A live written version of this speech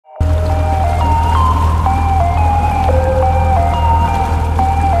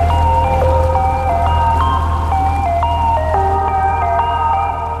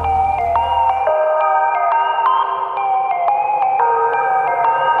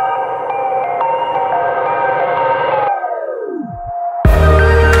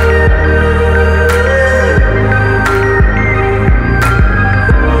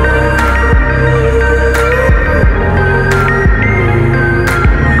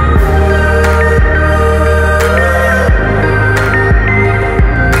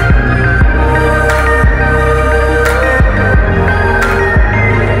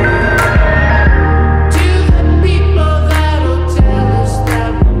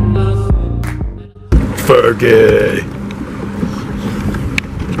Fergie.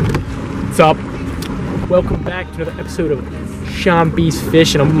 What's up? Welcome back to another episode of Sean B's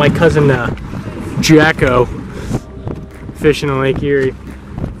Fishing. I'm with my cousin Jacko fishing in Lake Erie.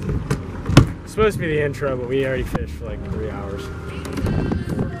 It's supposed to be the intro, but we already fished for like 3 hours.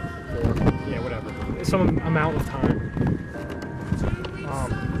 Yeah, whatever. Some amount of time.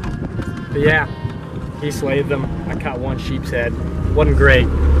 But yeah, he slayed them. I caught one sheep's head. Wasn't great.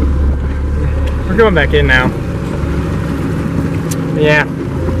 We're going back in now. But yeah.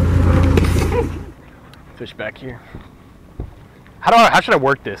 Fish back here. How should I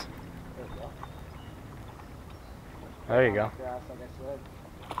work this? There you go.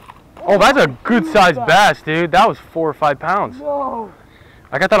 Oh, that's a good sized bass, dude. That was 4 or 5 pounds. No.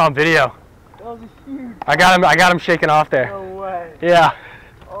 I got that on video. That was a huge. I got him shaking off there. No way. Yeah.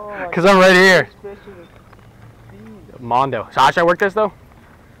 Oh, Cause I'm right here. This fish is a beast. Mondo. So how should I work this though?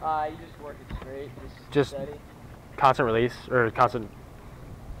 You just work it straight. Just steady. Constant release or constant.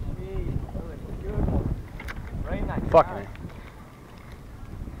 Jeez, that was a good one. Right in that Fuck guy. me.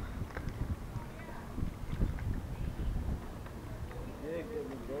 Big, big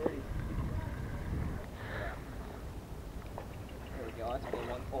and dirty. There we go. That's a good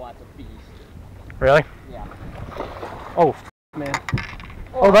one. Oh, that's a beast. Really? Yeah. Oh, man.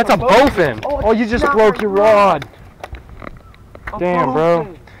 Oh, that's a bowfin. Oh, you just broke your rod. Damn,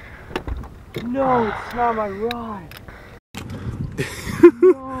 bro. No, it's not my rod.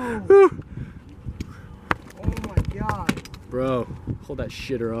 No. Oh my god. Bro, hold that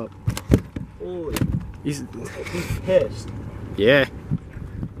shitter up. Holy. He's Pissed. yeah.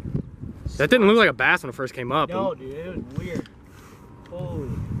 That didn't look like a bass when it first came up. No, dude, it was weird. Holy.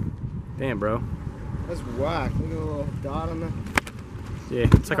 Damn, bro. That's whack. Look at the little dot on the. Yeah,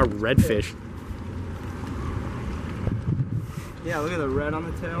 it's like a redfish. Yeah, look at the red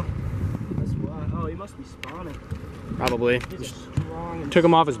on the tail. That's whack. Oh, he must be spawning. Probably. He's strong and Took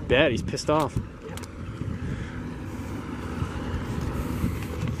him off his bed. He's pissed off. Yeah.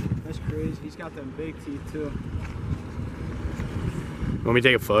 That's crazy. He's got them big teeth too. Want me to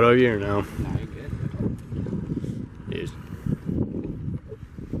take a photo of you or no? Nah, you're good. Yes.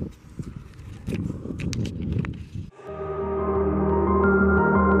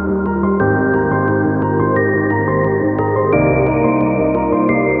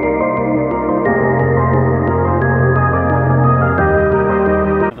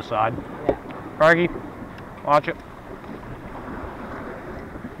 Other side. Yeah. Fergie, watch it.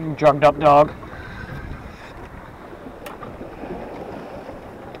 You drugged up dog.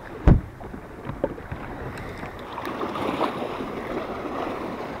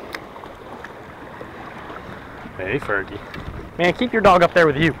 Hey, Fergie. Man, keep your dog up there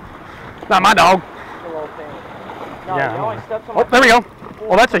with you. Not my dog. The little thing. No, Yeah. he only steps on Oh, my there we go.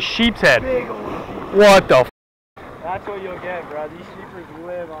 Well, that's a sheep's head. big old sheep. What the f? That's what you'll get, bro. These sheepers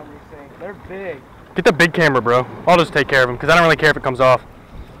live on these things. They're big. Get the big camera, bro. I'll just take care of him because I don't really care if it comes off.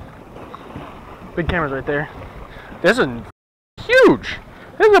 Big camera's right there. This is huge.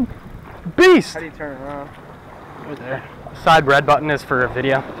 This is a beast. How do you turn it around? Right there. Side red button is for a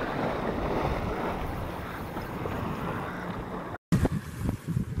video.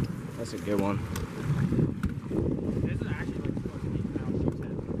 That's a good one. This is actually like fucking 8 pound sheep's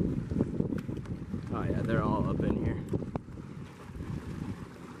head. Oh yeah, they're all up in here.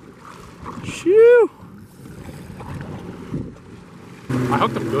 Shoo! I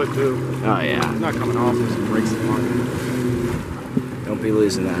hooked them good too. Oh yeah. It's not coming off. It just breaks the line. Don't be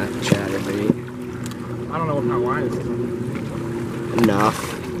losing that chatterbait. I don't know what kind of line this is.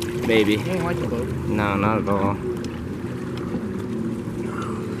 Enough. Maybe. You ain't like the boat. No, not at all.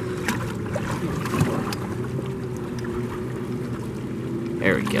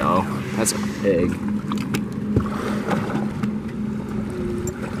 There we go. That's a pig.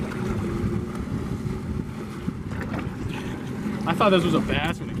 I thought this was a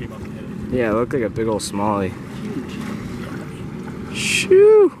bass when it came up the head. Yeah, it looked like a big old smallie. Huge.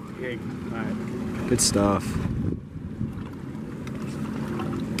 Shoo! Big. Alright. Good stuff.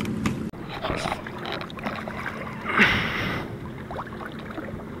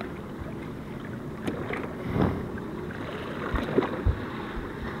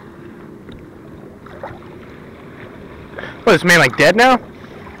 What, is this man like dead now?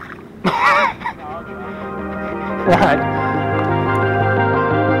 What?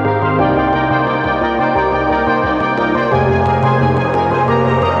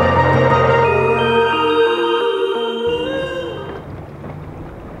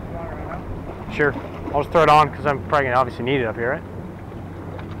 Sure. I'll just throw it on because I'm probably going to obviously need it up here, right?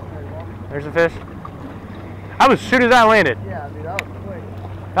 There's the fish. That was as soon as that landed. Yeah, dude, that was quick.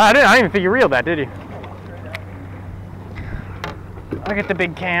 I didn't even think you reeled that, did you? I get the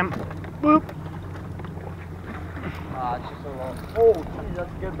big cam. Boop. Ah, it's just so long. Oh, geez, that's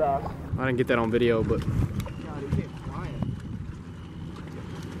a good bass. I didn't get that on video, but. God, he came flying.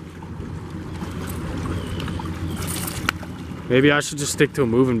 Maybe I should just stick to a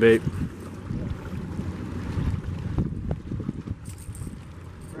moving bait.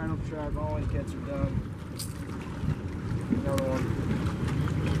 Random trap, always gets her done. Another one.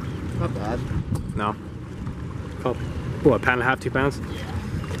 Not bad. No. Oh, what, pound and a half, 2 pounds?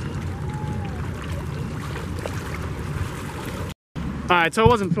 Alright, so I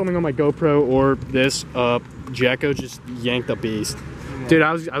wasn't filming on my GoPro or this. Jacko just yanked a beast. Yeah. Dude,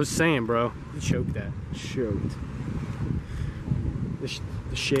 I was saying, bro. He choked that. Choked.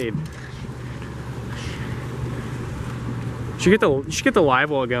 The shade. You should get the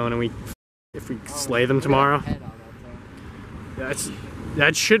live well going, and if we slay them tomorrow.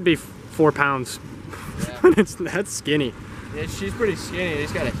 That should be 4 pounds. Yeah. That's skinny. Yeah, she's pretty skinny.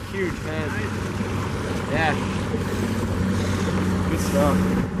 He's got a huge head. Yeah. Good stuff.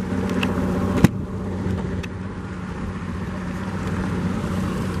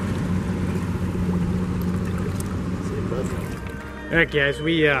 Alright guys,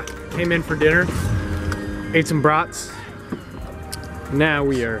 we came in for dinner, ate some brats. Now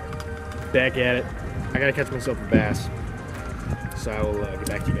we are back at it. I gotta catch myself a bass. So I will get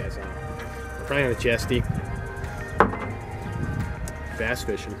back to you guys on. We're probably on the chesty. Bass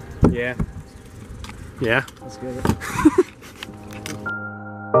fishing. Yeah. Yeah. Let's get it.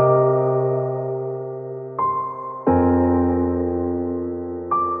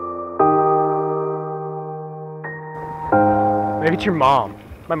 Maybe it's your mom.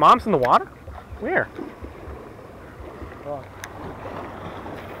 My mom's in the water? Where? Oh.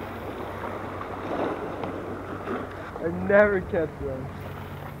 I never catch them.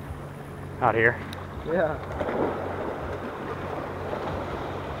 Out here. Yeah.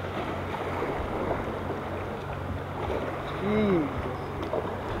 Jeez.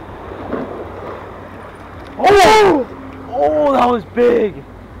 Oh! Oh, that was big.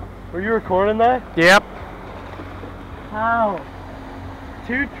 Were you recording that? Yep. How?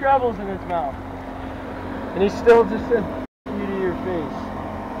 2 trebles in his mouth. And he's still just said you to your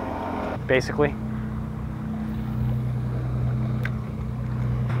face. Basically.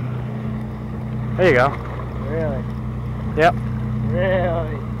 There you go. Really? Yep.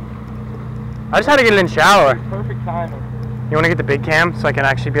 Really? I just had to get it in shallower. Perfect timing. You want to get the big cam so I can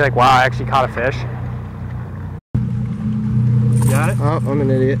actually be like, wow, I actually caught a fish? You got it? Oh, I'm an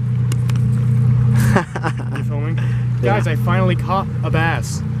idiot. You filming? Yeah. Guys, I finally caught a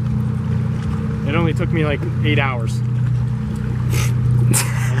bass. It only took me like 8 hours.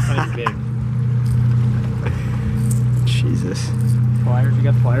 That's big. Jesus. Pliers? You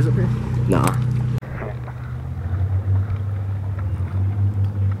got the pliers up here? Nah.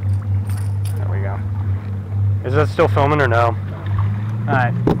 There we go. Is that still filming or no?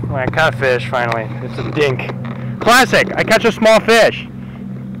 Alright. Well, I caught a fish finally. It's a dink. Classic! I catch a small fish. Hey,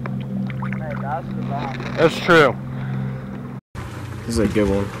 that's the bass. That's true. This is a good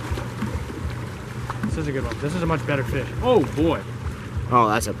one. This is a good one. This is a much better fish. Oh boy. Oh,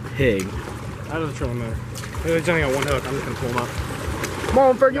 that's a pig. That doesn't really matter. It's only got 1 hook. I'm just gonna pull him up. Come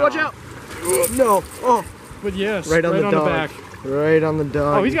on, Fergie, watch out! No. Oh. But yes, right on, the back. Right on the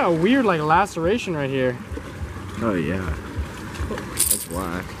dog. Oh, he's got a weird like laceration right here. Oh yeah. That's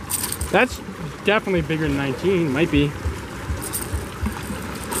whack. That's definitely bigger than 19. Might be.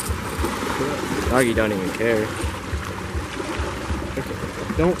 Doggy don't even care. Okay.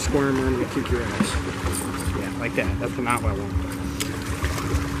 Don't squirm or I'm gonna kick your ass. Yeah, like that. That's not what I want.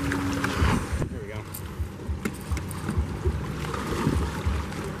 There we go.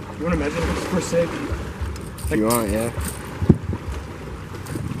 You want to measure this for sake? If you want, yeah.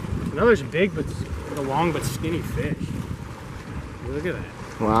 Another's big but a long but skinny fish. Look at that.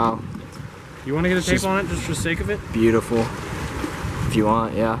 Wow. You want to get a tape on it just for the sake of it? Beautiful. If you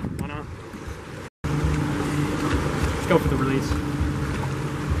want, yeah. Why not? Let's go for the release.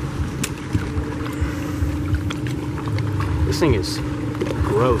 This thing is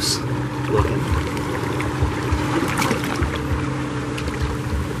gross looking.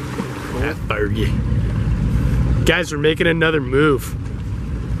 That Fergie. Guys, we're making another move.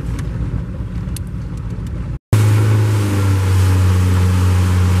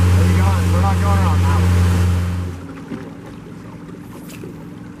 Where are you going? We're not going around that way.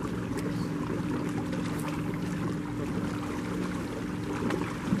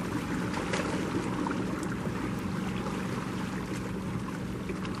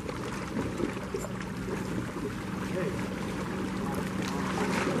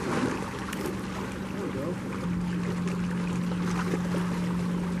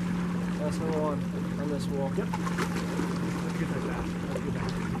 this wall. Yep. That's a good size bass. That's a good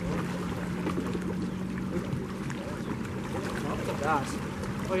bass. That's a bass.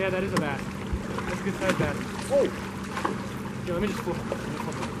 Oh yeah, that is a bass. That's a good size bass. Oh! Yeah, let me just flip it.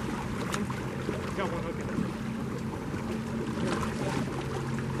 Got one hook in it.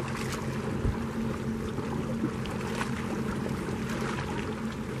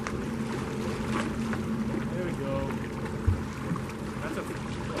 There we go. That's a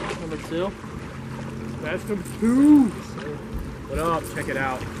Number 2. That's number 2. What up? Check it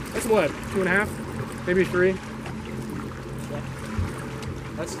out. That's what? 2.5? Maybe 3? Yeah.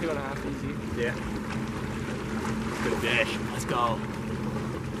 That's 2.5 easy. Yeah. Good fish. Let's go.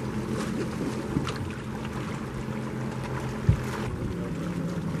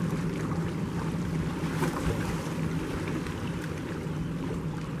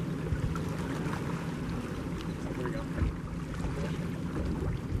 There we go.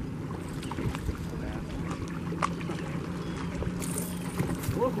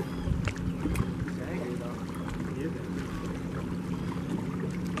 Whoa. It's angry though.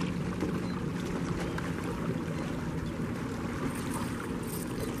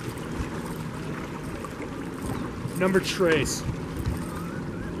 Number trace. There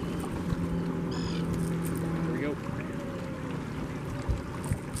we go.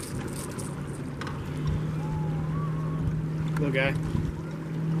 Little guy.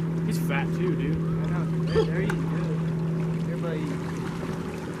 He's fat too, dude. I know. There you go. Here, buddy.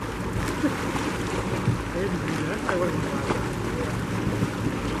 That's probably what it was last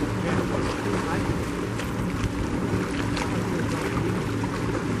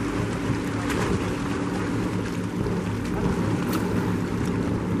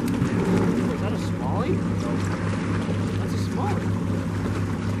Is that a smallie? That's a smallie.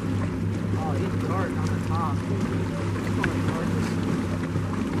 Oh, he's dark on the top.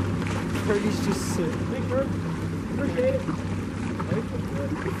 Birdie's just sitting. Hey, Bird. Appreciate it.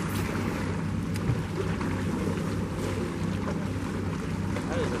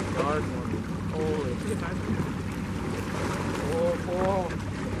 That is a dark one. Holy. Oh.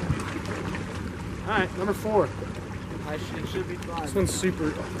 Alright, number 4. It should be 5. This one's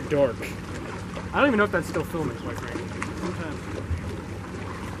super dark. I don't even know if that's still filming, quite frankly. I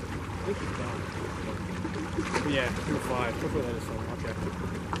think it's done. But yeah, number 5. Hopefully that is filming. Okay.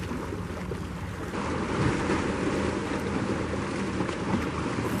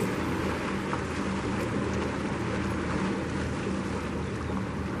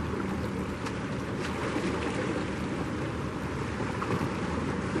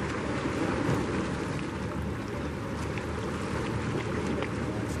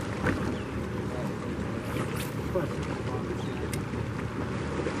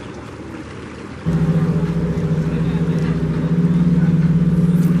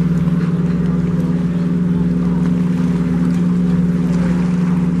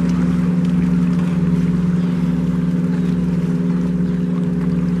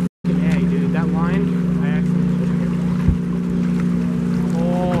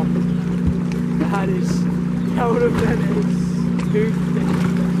 That would have been a toothpick.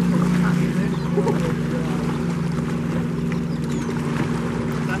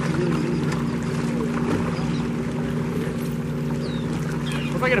 That's really neat.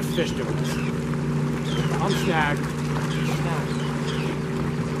 What if I get a fish doing this? I'm snagged.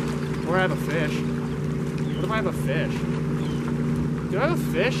 Or I have a fish. What if I have a fish? Do I have a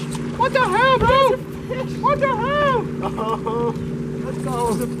fish? What the hell, bro? What the hell? Oh, that's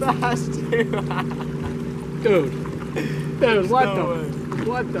all the bass, dude. Dude, what no the? way.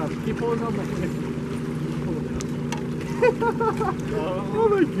 What the? Keep pulling up my fish. Oh Oh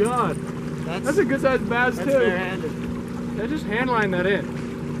my god. That's a good sized bass that's too. bare-handed. I just hand line that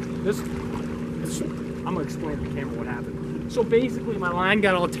in. This, I'm gonna explain to the camera what happened. So basically my line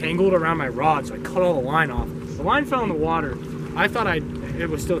got all tangled around my rod, so I cut all the line off. The line fell in the water. I thought it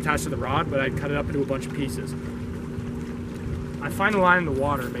was still attached to the rod, but I cut it up into a bunch of pieces. I find the line in the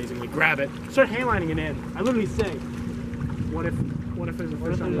water, amazingly, grab it, start hand lining it in. I literally say, what if there's a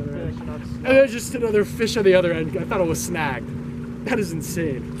fish on the other end? And there's just another fish on the other end. I thought it was snagged. That is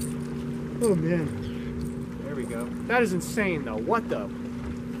insane. Oh man. There we go. That is insane though. What the?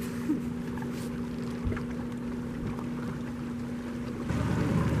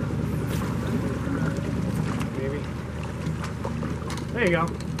 Maybe. There you go.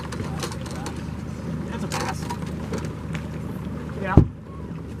 That's a bass. Yeah.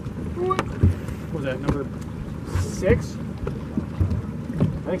 What was that, number 6?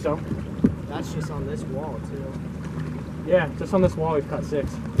 I think so. That's just on this wall, too. Yeah, just on this wall we've caught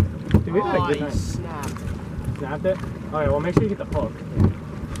 6. Dude, we had a good he night. snapped. Snapped it? Alright, well make sure you get the hook.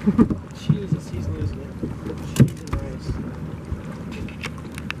 Jesus, he's losing it.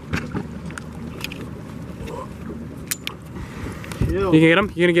 Chill. You can get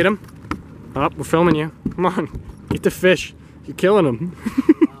him? You gonna get him? Oh, we're filming you. Come on, get the fish. You're killing him.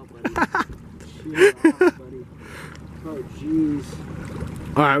 Wow, buddy. Chill out, buddy. Oh, jeez.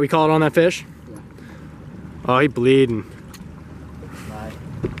 All right, we call it on that fish? Yeah. Oh, he bleeding. Bye.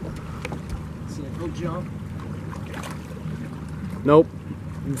 See it go jump? Nope.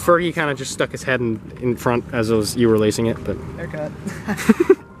 Fergie kind of just stuck his head in front as you were releasing it, but... Haircut.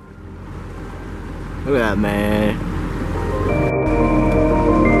 Look at that, man.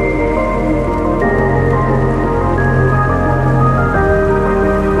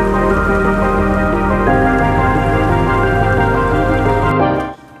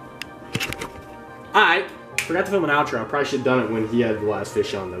 Alright, forgot to film an outro. I probably should have done it when he had the last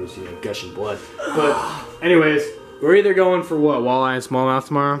fish on that was, you know, gushing blood. But, anyways, we're either going for what, walleye and smallmouth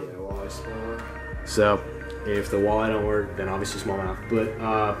tomorrow? Yeah, walleye, smallmouth. So, if the walleye don't work, then obviously smallmouth. But,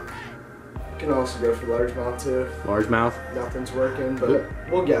 You can also go for largemouth too. largemouth. Nothing's working, but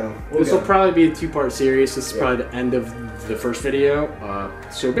we'll get them. This will probably be a two-part series. This is probably the end of the first video.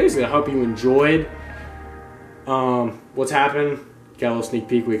 So basically, I hope you enjoyed what's happened. Got a little sneak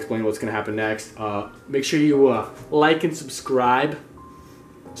peek. We explained what's going to happen next. Make sure you like and subscribe.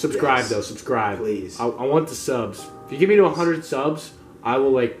 Subscribe, though. Subscribe. Please. I want the subs. If you give me to 100 subs, I will,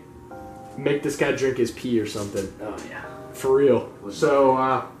 like, make this guy drink his pee or something. Oh, yeah. For real.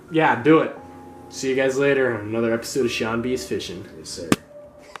 So, yeah, do it. See you guys later on another episode of Sean B's Fishing. Yes, sir.